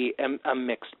to be a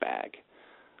mixed bag.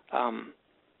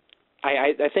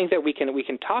 I think that we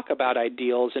can talk about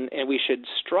ideals, and we should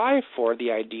strive for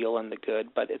the ideal and the good,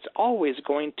 but it's always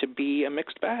going to be a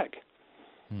mixed bag.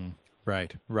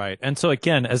 Right. And so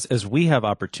again, as we have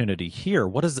opportunity here,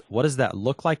 what does that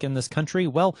look like in this country?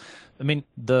 Well, I mean,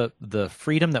 the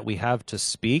freedom that we have to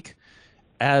speak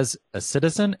as a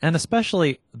citizen, and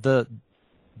especially the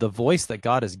voice that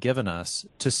God has given us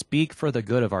to speak for the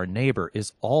good of our neighbor,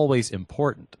 is always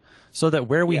important. So that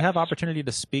where we have opportunity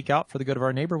to speak out for the good of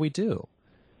our neighbor, we do.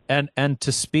 And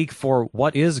to speak for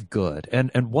what is good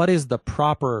and what is the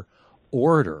proper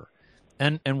order.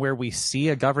 And where we see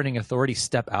a governing authority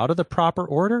step out of the proper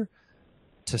order,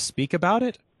 to speak about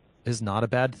it is not a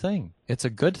bad thing. It's a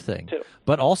good thing.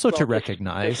 But also to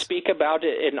recognize... To speak about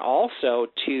it, and also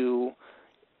to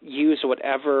use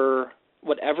whatever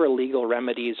legal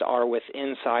remedies are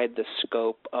inside the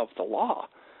scope of the law.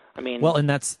 I mean, well, and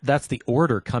that's the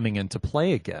order coming into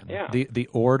play again. Yeah. The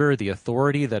order, the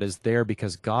authority that is there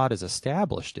because God has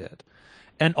established it,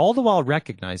 and all the while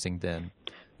recognizing then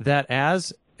that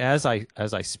as I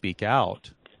speak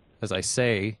out, as I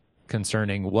say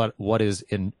concerning what is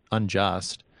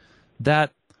unjust,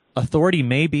 that authority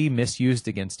may be misused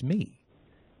against me.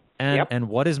 And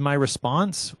what is my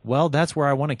response? Well, that's where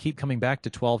I want to keep coming back to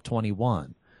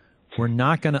 12:21. We're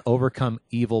not going to overcome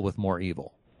evil with more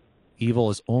evil.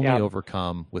 Evil is only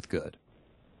overcome with good.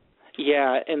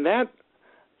 Yeah, and that's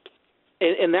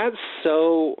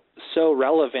so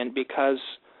relevant, because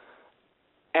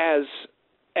as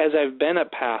I've been a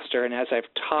pastor and as I've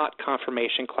taught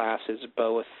confirmation classes,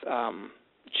 both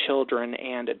children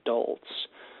and adults,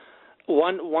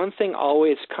 one thing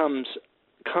always comes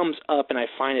up, and I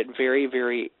find it very,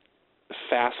 very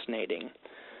fascinating.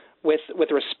 With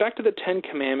respect to the Ten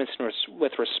Commandments and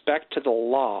with respect to the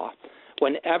law,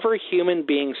 whenever human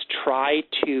beings try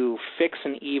to fix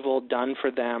an evil done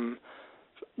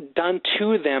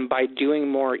to them by doing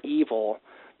more evil,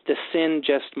 the sin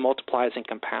just multiplies and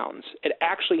compounds. It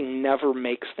actually never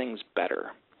makes things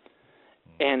better.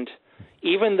 And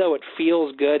even though it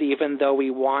feels good, even though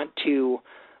we want to,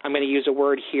 I'm going to use a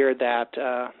word here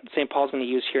that St. Paul's going to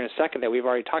use here in a second that we've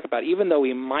already talked about, even though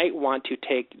we might want to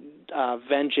take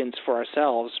vengeance for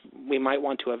ourselves, we might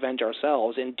want to avenge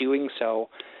ourselves. In doing so,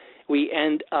 we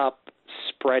end up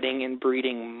spreading and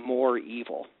breeding more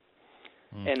evil.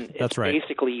 And it's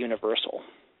basically universal.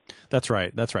 That's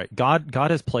right. God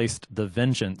has placed the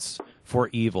vengeance for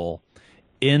evil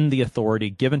in the authority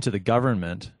given to the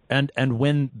government, and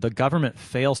when the government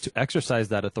fails to exercise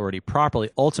that authority properly,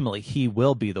 ultimately he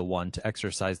will be the one to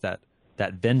exercise that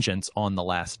vengeance on the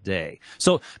last day.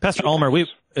 So, Pastor Ulmer,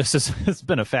 it's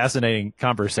been a fascinating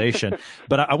conversation,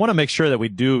 but I want to make sure that we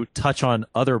do touch on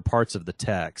other parts of the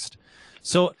text.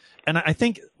 So, and I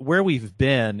think where we've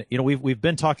been, we've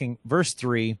been talking verse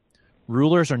 3,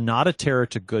 rulers are not a terror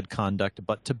to good conduct,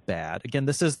 but to bad. Again,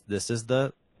 this is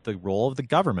the role of the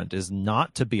government, is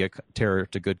not to be a terror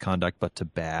to good conduct, but to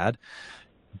bad.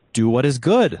 Do what is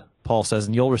good, Paul says,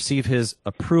 and you'll receive his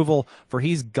approval, for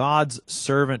he's God's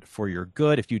servant for your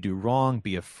good. If you do wrong,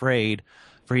 be afraid,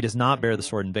 for he does not bear the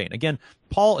sword in vain. Again,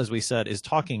 Paul, as we said, is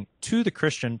talking to the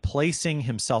Christian, placing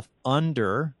himself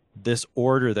under this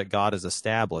order that God has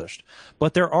established.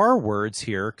 But there are words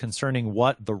here concerning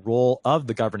what the role of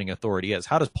the governing authority is.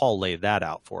 How does Paul lay that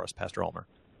out for us, Pastor Ulmer?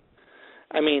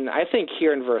 I mean, I think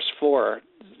here in verse 4,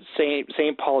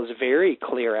 St. Paul is very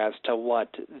clear as to what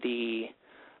the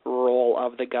role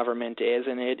of the government is,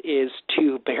 and it is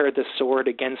to bear the sword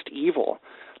against evil.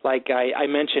 Like I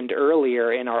mentioned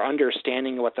earlier, in our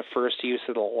understanding of what the first use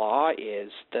of the law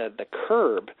is, the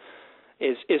curb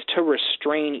is to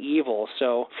restrain evil.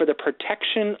 So for the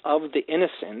protection of the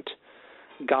innocent,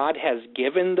 God has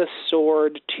given the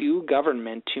sword to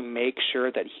government to make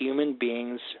sure that human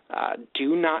beings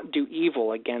do not do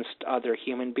evil against other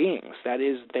human beings. That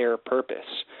is their purpose.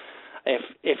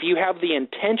 If you have the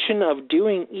intention of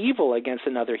doing evil against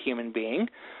another human being,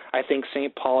 I think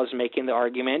St. Paul is making the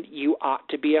argument you ought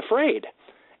to be afraid,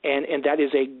 and that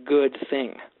is a good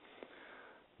thing.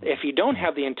 If you don't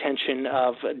have the intention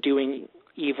of doing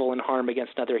evil and harm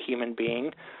against another human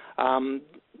being,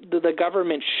 the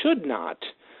government should not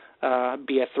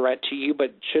be a threat to you,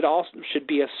 but should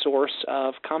be a source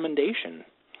of commendation.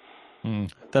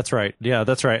 That's right. Yeah,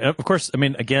 that's right. Of course, I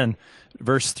mean, again,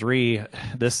 verse 3,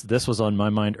 this was on my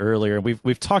mind earlier.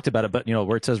 We've talked about it, but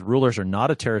where it says rulers are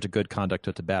not a terror to good conduct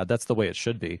but to bad, that's the way it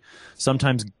should be.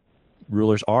 Sometimes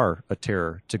rulers are a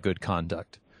terror to good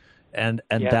conduct. And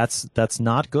that's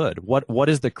not good. What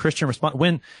is the Christian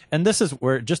response and this is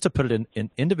where, just to put it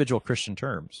in individual Christian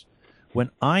terms,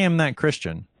 when I am that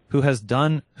Christian who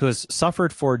has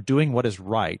suffered for doing what is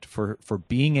right, for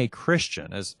being a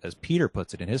Christian, as Peter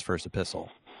puts it in his first epistle,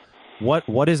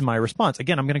 what is my response?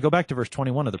 Again, I'm going to go back to verse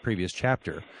 21 of the previous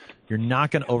chapter. You're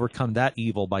not going to overcome that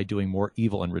evil by doing more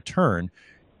evil in return.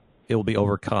 It will be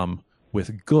overcome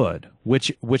with good,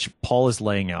 which Paul is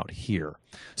laying out here.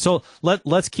 So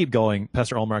let's keep going,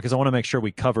 Pastor Ulmer, because I want to make sure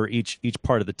we cover each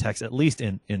part of the text, at least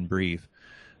in brief.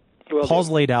 Paul's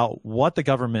laid out what the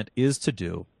government is to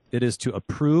do. It is to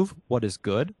approve what is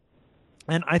good.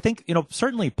 And I think,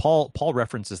 certainly Paul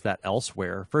references that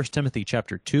elsewhere. 1 Timothy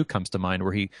chapter 2 comes to mind,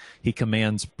 where he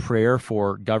commands prayer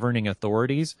for governing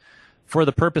authorities for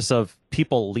the purpose of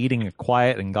people leading a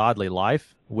quiet and godly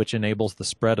life, which enables the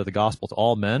spread of the gospel to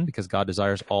all men, because God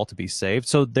desires all to be saved.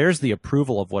 So there's the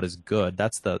approval of what is good.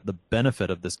 That's the benefit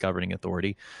of this governing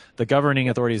authority. The governing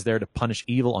authority is there to punish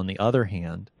evil on the other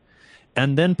hand.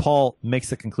 And then Paul makes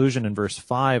the conclusion in verse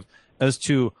 5 as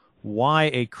to why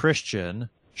a Christian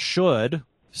should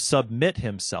submit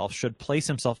himself, should place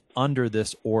himself under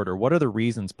this order. What are the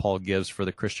reasons Paul gives for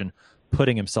the Christian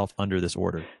putting himself under this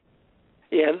order?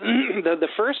 Yeah, the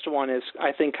first one is,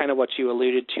 I think, kind of what you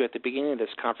alluded to at the beginning of this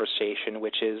conversation,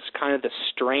 which is kind of the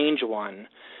strange one,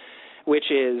 which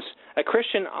is a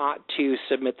Christian ought to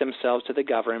submit themselves to the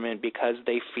government because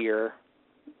they fear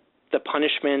the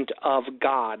punishment of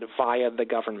God via the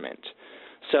government.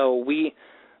 So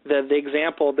the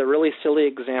example, the really silly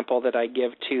example that I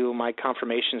give to my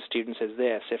confirmation students is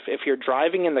this: if you're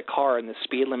driving in the car and the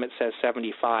speed limit says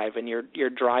 75 and you're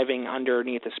driving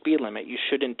underneath the speed limit, you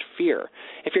shouldn't fear.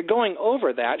 If you're going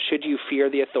over that, should you fear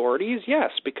the authorities?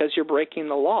 Yes, because you're breaking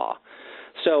the law.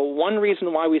 So one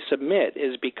reason why we submit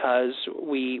is because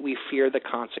we fear the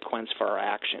consequence for our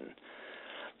action.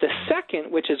 The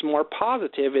second, which is more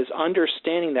positive, is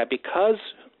understanding that because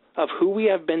of who we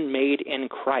have been made in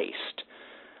Christ,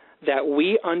 that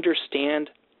we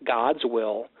understand God's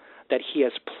will, that he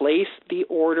has placed the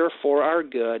order for our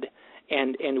good,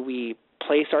 and we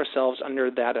place ourselves under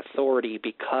that authority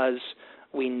because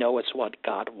we know it's what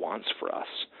God wants for us.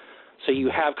 So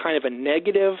you have kind of a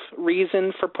negative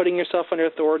reason for putting yourself under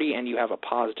authority, and you have a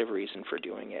positive reason for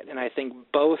doing it. And I think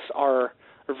both are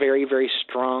very, very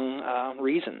strong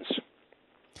reasons.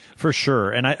 For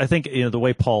sure. And I think the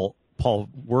way Paul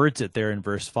words it there in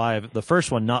verse 5, the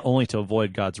first one, not only to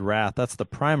avoid God's wrath, that's the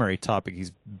primary topic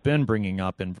he's been bringing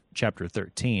up in chapter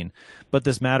 13, but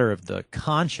this matter of the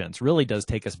conscience really does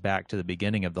take us back to the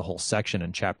beginning of the whole section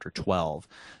in chapter 12,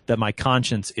 that my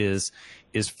conscience is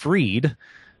freed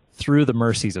through the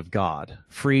mercies of God,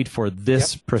 freed for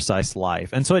this precise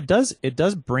life. And so it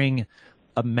does bring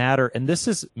a matter, and this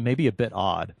is maybe a bit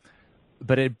odd,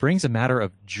 but it brings a matter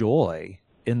of joy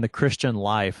in the Christian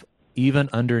life, even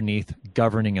underneath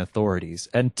governing authorities.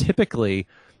 And typically,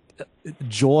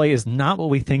 joy is not what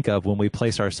we think of when we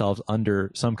place ourselves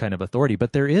under some kind of authority,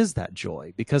 but there is that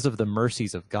joy because of the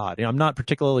mercies of God. I'm not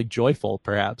particularly joyful,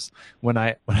 perhaps, when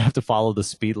I have to follow the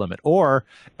speed limit. Or,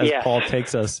 as Paul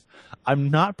takes us,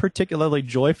 I'm not particularly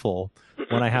joyful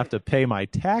when I have to pay my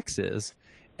taxes.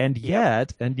 And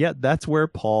yet that's where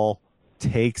Paul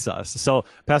takes us. So,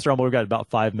 Pastor Ulmer, we've got about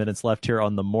 5 minutes left here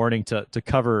on the morning to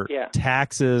cover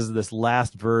taxes, this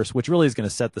last verse, which really is going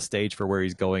to set the stage for where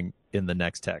he's going in the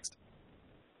next text.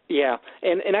 Yeah,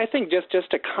 and I think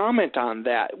just to comment on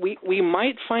that, we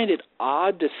might find it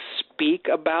odd to speak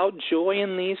about joy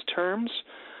in these terms,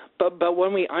 but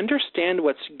when we understand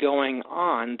what's going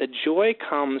on, the joy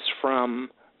comes from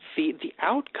the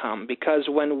outcome, because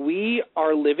when we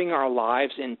are living our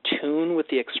lives in tune with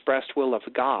the expressed will of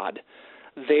God,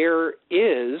 there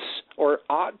is, or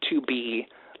ought to be,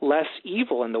 less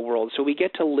evil in the world, so we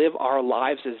get to live our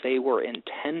lives as they were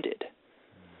intended.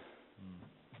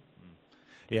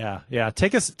 Yeah.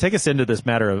 Take us into this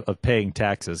matter of paying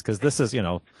taxes, because this is,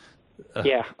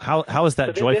 how is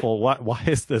that joyful? Why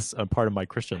is this a part of my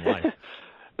Christian life?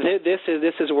 This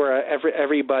is where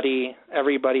everybody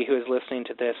who is listening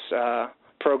to this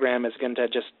program is going to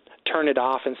just turn it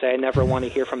off and say, I never want to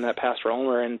hear from that Pastor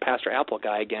Ulmer and Pastor Apple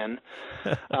guy again.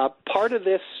 Part of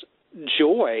this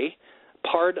joy,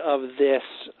 part of this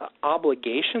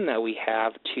obligation that we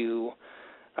have to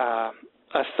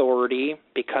authority,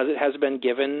 because it has been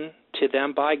given to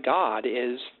them by God,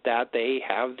 is that they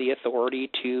have the authority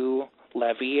to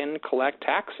levy and collect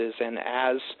taxes. And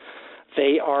as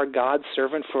they are God's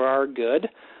servant for our good,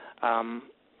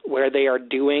 where they are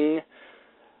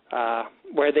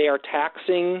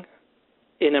taxing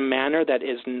in a manner that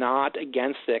is not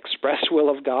against the express will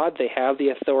of God, they have the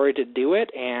authority to do it,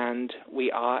 and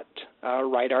we ought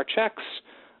write our checks.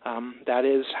 That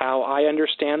is how I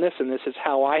understand this, and this is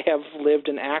how I have lived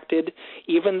and acted,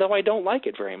 even though I don't like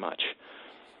it very much.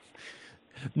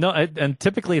 No, and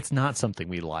typically it's not something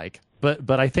we like,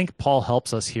 but I think Paul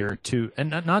helps us here to, and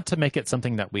not to make it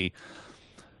something that we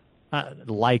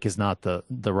like is not the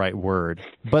right word,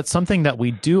 but something that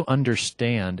we do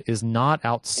understand is not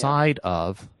outside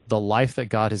of the life that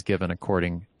God has given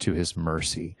according to his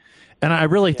mercy. And I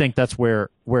really think that's where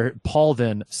Paul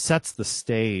then sets the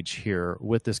stage here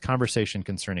with this conversation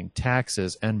concerning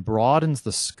taxes and broadens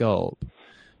the scope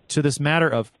to this matter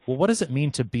of, well, what does it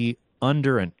mean to be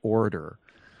under an order?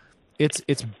 It's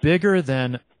bigger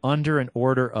than under an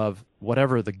order of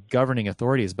whatever the governing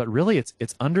authority is, but really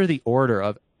it's under the order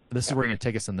of, this is where we're going to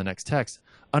take us in the next text,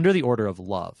 under the order of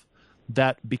love.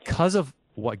 That because of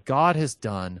what God has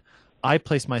done, I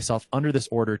place myself under this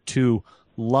order to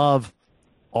love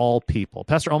all people.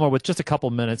 Pastor Ulmer, with just a couple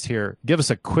minutes here, give us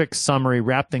a quick summary,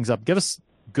 wrap things up. Give us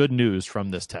good news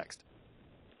from this text.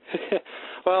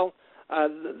 Well,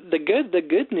 the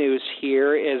good news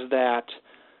here is that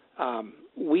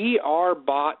we are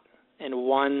bought and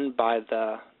won by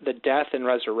the death and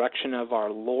resurrection of our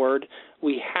Lord.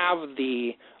 We have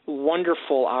the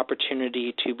wonderful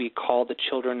opportunity to be called the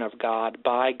children of God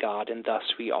by God, and thus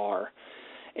we are.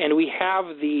 And we have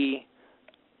the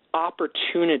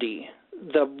opportunity,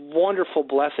 the wonderful,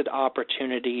 blessed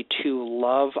opportunity to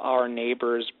love our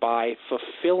neighbors by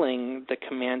fulfilling the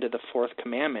command of the fourth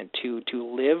commandment, to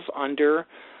live under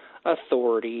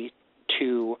authority,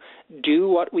 to do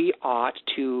what we ought,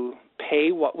 to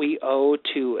pay what we owe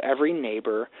to every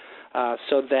neighbor,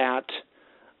 so that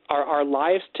our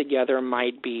lives together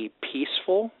might be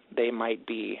peaceful, they might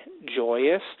be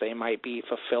joyous, they might be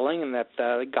fulfilling, and that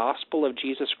the gospel of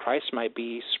Jesus Christ might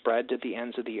be spread to the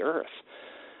ends of the earth.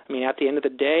 I mean, at the end of the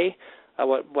day,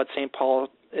 what St. Paul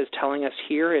is telling us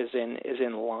here is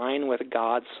in line with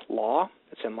God's law.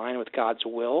 It's in line with God's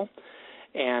will,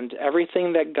 and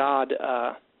everything that God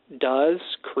does,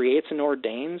 creates, and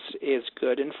ordains is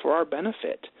good and for our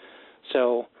benefit.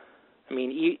 So, I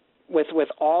mean, with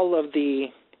all of the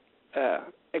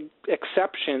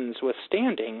exceptions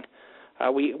withstanding,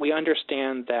 we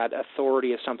understand that authority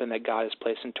is something that God has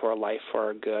placed into our life for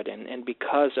our good, and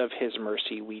because of his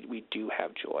mercy, we do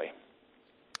have joy.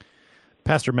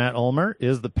 Pastor Matt Ulmer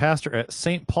is the pastor at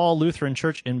St. Paul Lutheran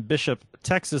Church in Bishop,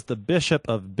 Texas, the Bishop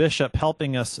of Bishop,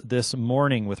 helping us this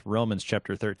morning with Romans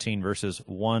chapter 13, verses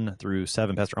 1 through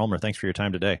 7. Pastor Ulmer, thanks for your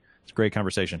time today. It's a great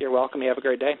conversation. You're welcome. You have a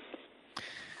great day.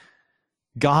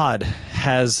 God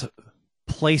has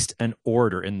placed an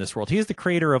order in this world. He is the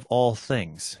creator of all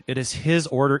things. It is his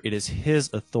order. It is his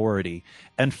authority.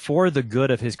 And for the good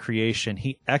of his creation,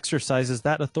 he exercises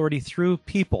that authority through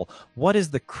people. What is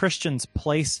the Christian's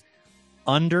place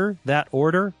under that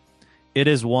order? It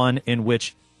is one in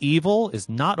which evil is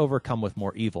not overcome with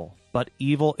more evil, but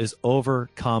evil is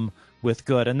overcome with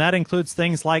good. And that includes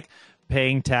things like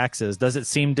paying taxes. Does it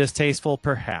seem distasteful?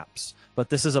 Perhaps. But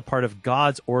this is a part of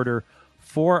God's order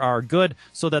for our good,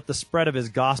 so that the spread of his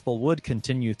gospel would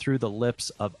continue through the lips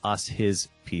of us, his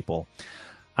people.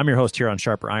 I'm your host here on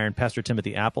Sharper Iron, Pastor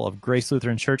Timothy Apple of Grace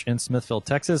Lutheran Church in Smithville,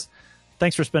 Texas.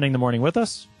 Thanks for spending the morning with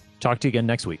us. Talk to you again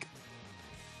next week.